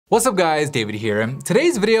What's up guys, David here.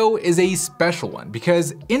 Today's video is a special one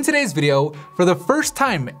because in today's video, for the first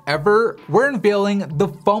time ever, we're unveiling the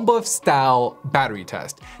PhoneBuff style battery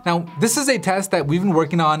test. Now, this is a test that we've been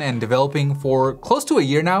working on and developing for close to a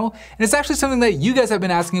year now, and it's actually something that you guys have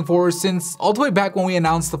been asking for since all the way back when we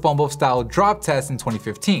announced the PhoneBuff style drop test in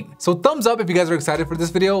 2015. So thumbs up if you guys are excited for this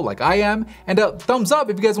video like I am, and thumbs up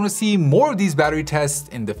if you guys want to see more of these battery tests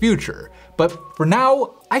in the future. But for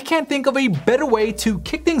now, I can't think of a better way to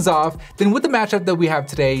kick things off than with the matchup that we have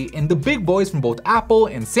today in the big boys from both Apple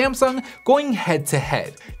and Samsung going head to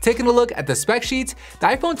head. Taking a look at the spec sheet, the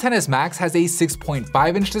iPhone XS Max has a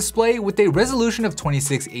 6.5-inch display with a resolution of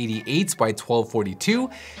 2688 by 1242,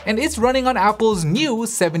 and it's running on Apple's new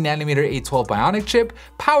 7nm A12 Bionic chip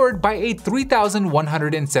powered by a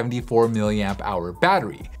 3174 mAh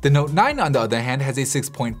battery. The Note 9 on the other hand has a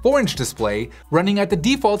 6.4-inch display running at the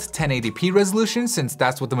default 1080p resolution, since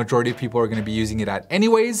that's what the majority of people are going to be using it at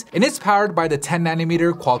anyways, and it's powered by the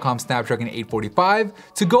 10nm Qualcomm Snapdragon 845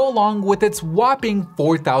 to go along with its whopping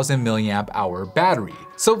 4000 mAh battery.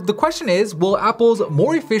 So the question is, will Apple's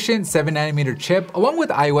more efficient 7nm chip along with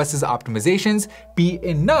iOS's optimizations be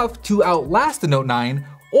enough to outlast the Note 9,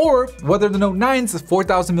 or whether the Note 9's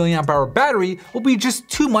 4000 mAh battery will be just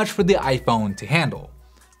too much for the iPhone to handle?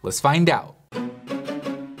 Let's find out.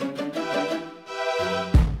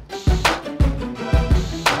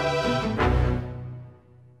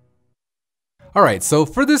 Alright, so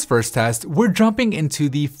for this first test, we're jumping into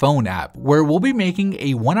the phone app, where we'll be making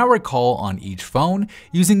a 1-hour call on each phone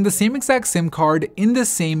using the same exact SIM card in the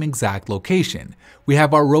same exact location. We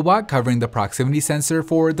have our robot covering the proximity sensor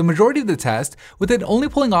for the majority of the test, with it only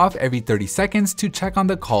pulling off every 30 seconds to check on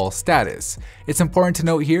the call status. It's important to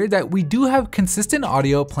note here that we do have consistent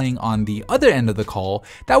audio playing on the other end of the call,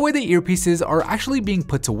 that way the earpieces are actually being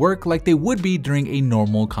put to work like they would be during a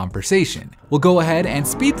normal conversation. We'll go ahead and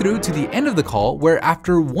speed through to the end of the call, where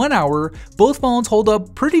after 1 hour, both phones hold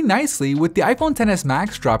up pretty nicely, with the iPhone XS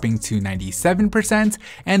Max dropping to 97%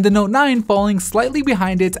 and the Note 9 falling slightly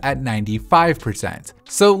behind it at 95%.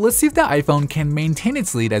 So let's see if the iPhone can maintain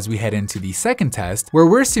its lead as we head into the second test, where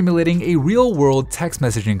we're simulating a real-world text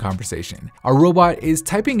messaging conversation. Our robot is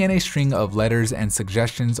typing in a string of letters and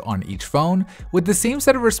suggestions on each phone, with the same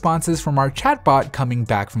set of responses from our chatbot coming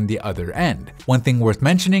back from the other end. One thing worth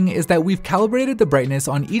mentioning is that we've calibrated the brightness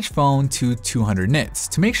on each phone to 200 nits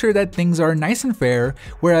to make sure that things are nice and fair,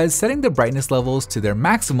 whereas setting the brightness levels to their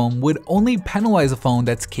maximum would only penalize a phone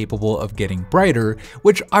that's capable of getting brighter,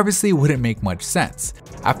 which obviously wouldn't make much sense.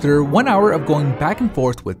 After 1 hour of going back and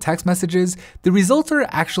forth with text messages, the results are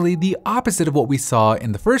actually the opposite of what we saw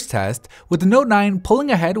in the first test, with the Note 9 pulling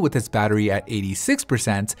ahead with its battery at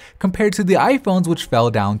 86% compared to the iPhones, which fell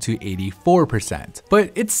down to 84%.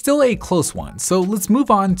 But it's still a close one, so let's move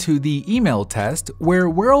on to the email test, where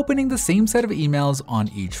we're opening the same set of emails on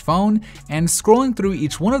each phone and scrolling through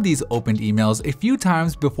each one of these opened emails a few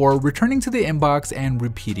times before returning to the inbox and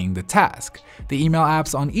repeating the task. The email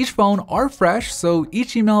apps on each phone are fresh, so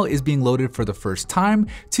each email is being loaded for the first time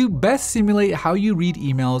to best simulate how you read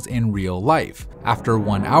emails in real life. After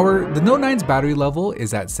 1 hour, the Note 9's battery level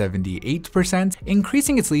is at 78%,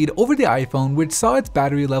 increasing its lead over the iPhone, which saw its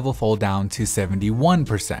battery level fall down to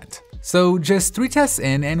 71%. So just 3 tests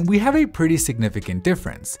in and we have a pretty significant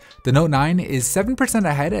difference. The Note 9 is 7%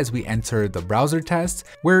 ahead as we enter the browser test,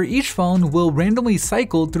 where each phone will randomly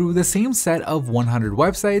cycle through the same set of 100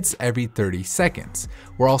 websites every 30 seconds.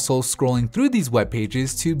 We're also scrolling through these web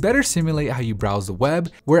pages to better simulate how you browse the web,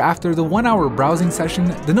 where after the 1 hour browsing session,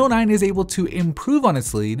 the Note 9 is able to improve on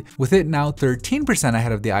its lead, with it now 13%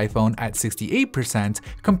 ahead of the iPhone at 68%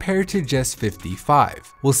 compared to just 55%.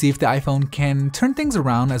 We'll see if the iPhone can turn things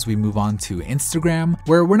around as we move on to Instagram,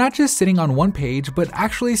 where we're not just sitting on one page, but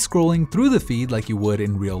actually scrolling through the feed like you would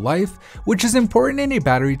in real life, which is important in a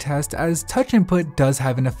battery test as touch input does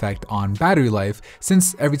have an effect on battery life,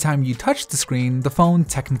 since every time you touch the screen, the phone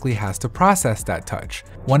technically has to process that touch.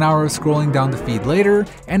 1 hour of scrolling down the feed later,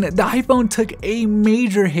 and the iPhone took a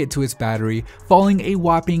major hit to its battery, falling a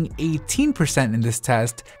whopping 18% in this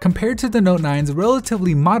test compared to the Note 9's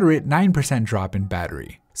relatively moderate 9% drop in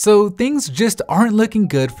battery. So things just aren't looking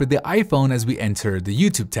good for the iPhone as we enter the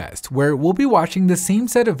YouTube test, where we'll be watching the same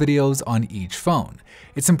set of videos on each phone.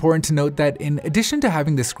 It's important to note that in addition to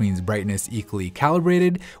having the screen's brightness equally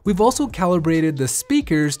calibrated, we've also calibrated the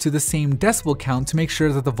speakers to the same decibel count to make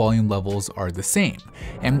sure that the volume levels are the same.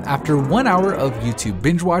 And after 1 hour of YouTube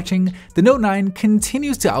binge watching, the Note 9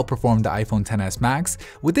 continues to outperform the iPhone XS Max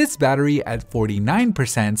with its battery at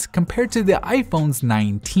 49% compared to the iPhone's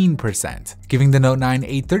 19%, giving the Note 9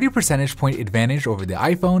 a 30 percentage point advantage over the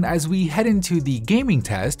iPhone as we head into the gaming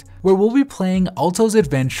test, where we'll be playing Alto's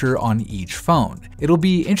adventure on each phone. It'll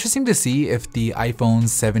be interesting to see if the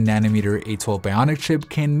iPhone's 7nm A12 Bionic chip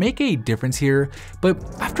can make a difference here, but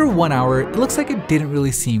after 1 hour, it looks like it didn't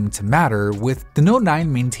really seem to matter, with the Note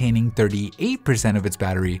 9 maintaining 38% of its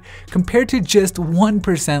battery compared to just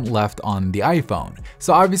 1% left on the iPhone.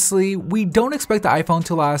 So obviously, we don't expect the iPhone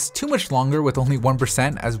to last too much longer with only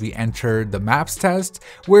 1% as we enter the maps test,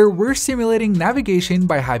 where we're simulating navigation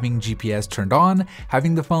by having GPS turned on,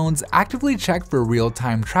 having the phones actively check for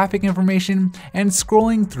real-time traffic information, and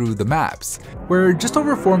scrolling through the maps. We're just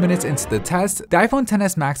over 4 minutes into the test, the iPhone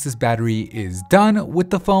XS Max's battery is done, with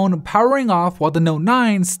the phone powering off while the Note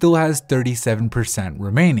 9 still has 37%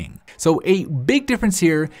 remaining. So a big difference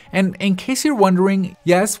here, and in case you're wondering,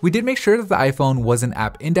 yes, we did make sure that the iPhone wasn't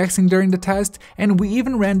app indexing during the test, and we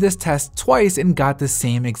even ran this test twice and got the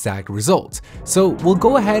same exact result. So we'll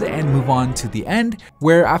go ahead and move on to the end,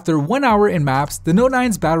 where after 1 hour in Maps, the Note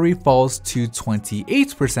 9's battery falls to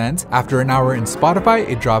 28%, after an hour in Spotify,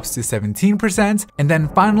 it drops to 17%, and then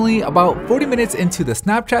finally, about 40 minutes into the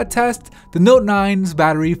Snapchat test, the Note 9's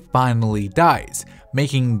battery finally dies,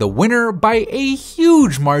 making the winner by a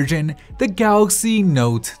huge margin, the Galaxy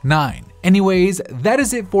Note 9. Anyways, that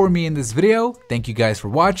is it for me in this video. Thank you guys for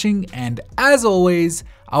watching, and as always,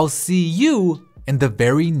 I'll see you in the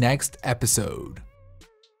very next episode.